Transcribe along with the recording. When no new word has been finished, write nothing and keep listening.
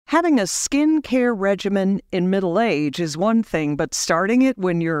Having a skincare regimen in middle age is one thing, but starting it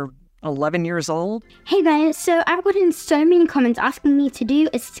when you're 11 years old? Hey guys, so I've gotten so many comments asking me to do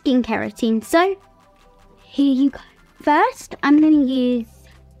a skincare routine, so here you go. First, I'm going to use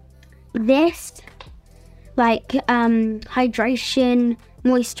this, hydration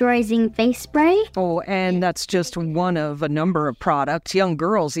moisturizing face spray. Oh, and that's just one of a number of products. Young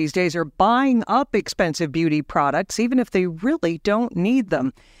girls these days are buying up expensive beauty products, even if they really don't need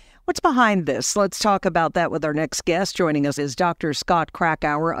them. What's behind this? Let's talk about that with our next guest. Joining us is Dr. Scott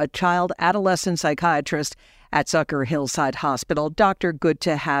Krakower, a child adolescent psychiatrist at ZuckerHillside Hospital. Doctor, good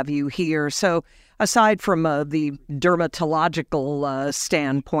to have you here. So aside from the dermatological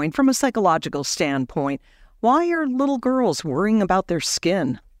standpoint, from a psychological standpoint, why are little girls worrying about their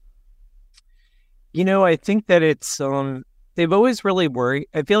skin? I think that it's, they've always really worried.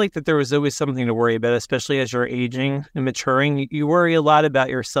 I feel like that there was always something to worry about, especially as you're aging and maturing. You worry a lot about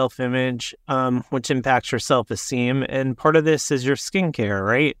your self-image, which impacts your self-esteem. And part of this is your skincare,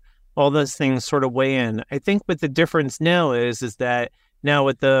 right? All those things sort of weigh in. I think what the difference now is that now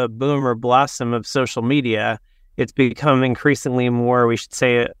with the boom or blossom of social media, it's become increasingly more, we should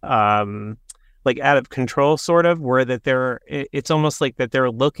say, like out of control, sort of, where that it's almost like that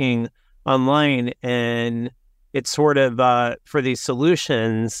they're looking online and it's sort of for these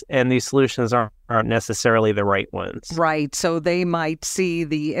solutions, and these solutions aren't necessarily the right ones. Right. So they might see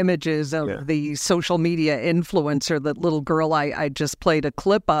the images of the social media influencer, that little girl I just played a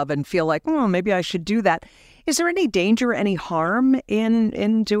clip of, and feel like, oh, maybe I should do that. Is there any danger, any harm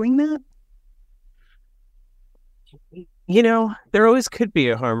in doing that? There always could be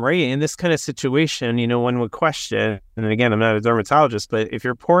a harm, right? In this kind of situation, one would question, and again, I'm not a dermatologist, but if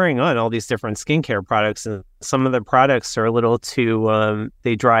you're pouring on all these different skincare products and some of the products are a little too,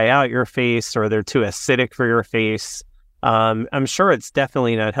 they dry out your face or they're too acidic for your face, I'm sure it's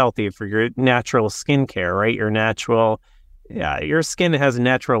definitely not healthy for your natural skincare, right? Your skin has a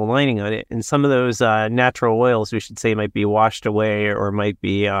natural lining on it, and some of those natural oils, we should say, might be washed away or might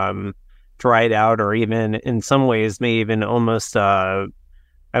be dried out, or even in some ways may even almost, I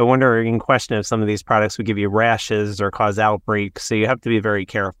wonder in question if some of these products would give you rashes or cause outbreaks. So you have to be very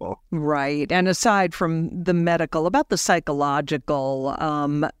careful. Right. And aside from the medical, about the psychological,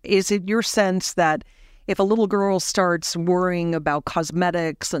 is it your sense that if a little girl starts worrying about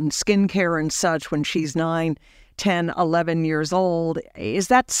cosmetics and skincare and such when she's 9, 10, 11 years old, is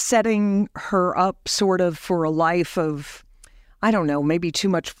that setting her up sort of for a life of, I don't know, maybe too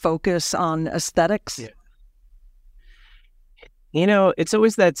much focus on aesthetics? Yeah. It's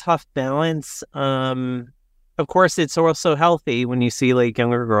always that tough balance. Of course, it's also healthy when you see like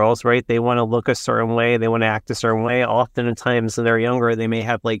younger girls, right? They want to look a certain way. They want to act a certain way. Oftentimes when they're younger, they may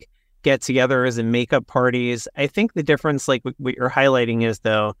have like get-togethers and makeup parties. I think the difference, like what you're highlighting is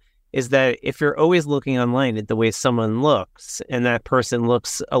that if you're always looking online at the way someone looks, and that person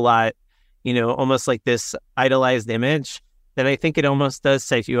looks a lot, almost like this idolized image, then I think it almost does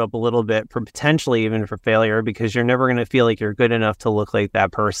set you up a little bit for potentially even for failure, because you're never going to feel like you're good enough to look like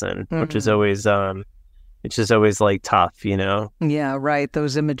that person, which is always, it's just always like tough, Yeah, right.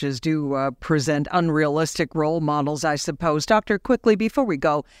 Those images do present unrealistic role models, I suppose. Doctor, quickly, before we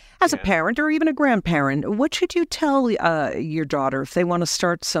go, as a parent or even a grandparent, what should you tell your daughter if they want to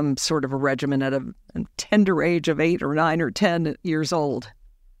start some sort of a regimen at a tender age of 8 or 9 or 10 years old?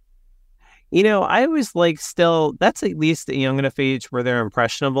 I always that's at least a young enough age where they're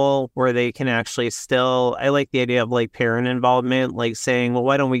impressionable, where they can actually I like the idea of like parent involvement, like saying, well,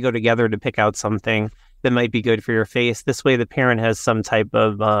 why don't we go together to pick out something that might be good for your face? This way the parent has some type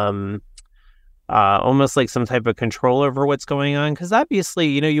of, almost like some type of control over what's going on. Because obviously,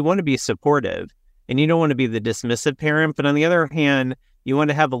 you want to be supportive and you don't want to be the dismissive parent. But on the other hand, you want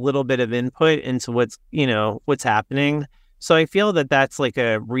to have a little bit of input into what's happening. So I feel that that's like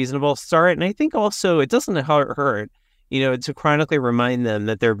a reasonable start. And I think also it doesn't hurt, to chronically remind them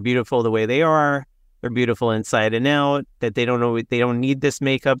that they're beautiful the way they are. They're beautiful inside and out, that they don't need this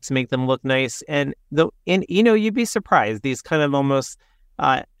makeup to make them look nice. And you'd be surprised. These kind of almost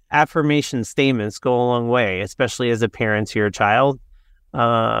affirmation statements go a long way, especially as a parent to your child.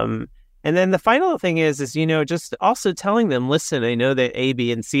 And then the final thing is just also telling them, listen, I know that A,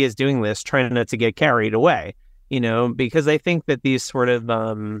 B, and C is doing this, trying not to get carried away. Because I think that these sort of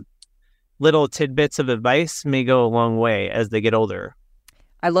little tidbits of advice may go a long way as they get older.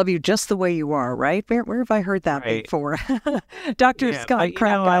 I love you just the way you are, right? Where have I heard that before? Dr. Scott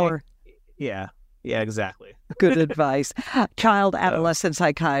Krakower. Yeah, exactly. Good advice. Child adolescent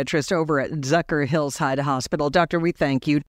psychiatrist over at ZuckerHillside Hospital. Doctor, we thank you.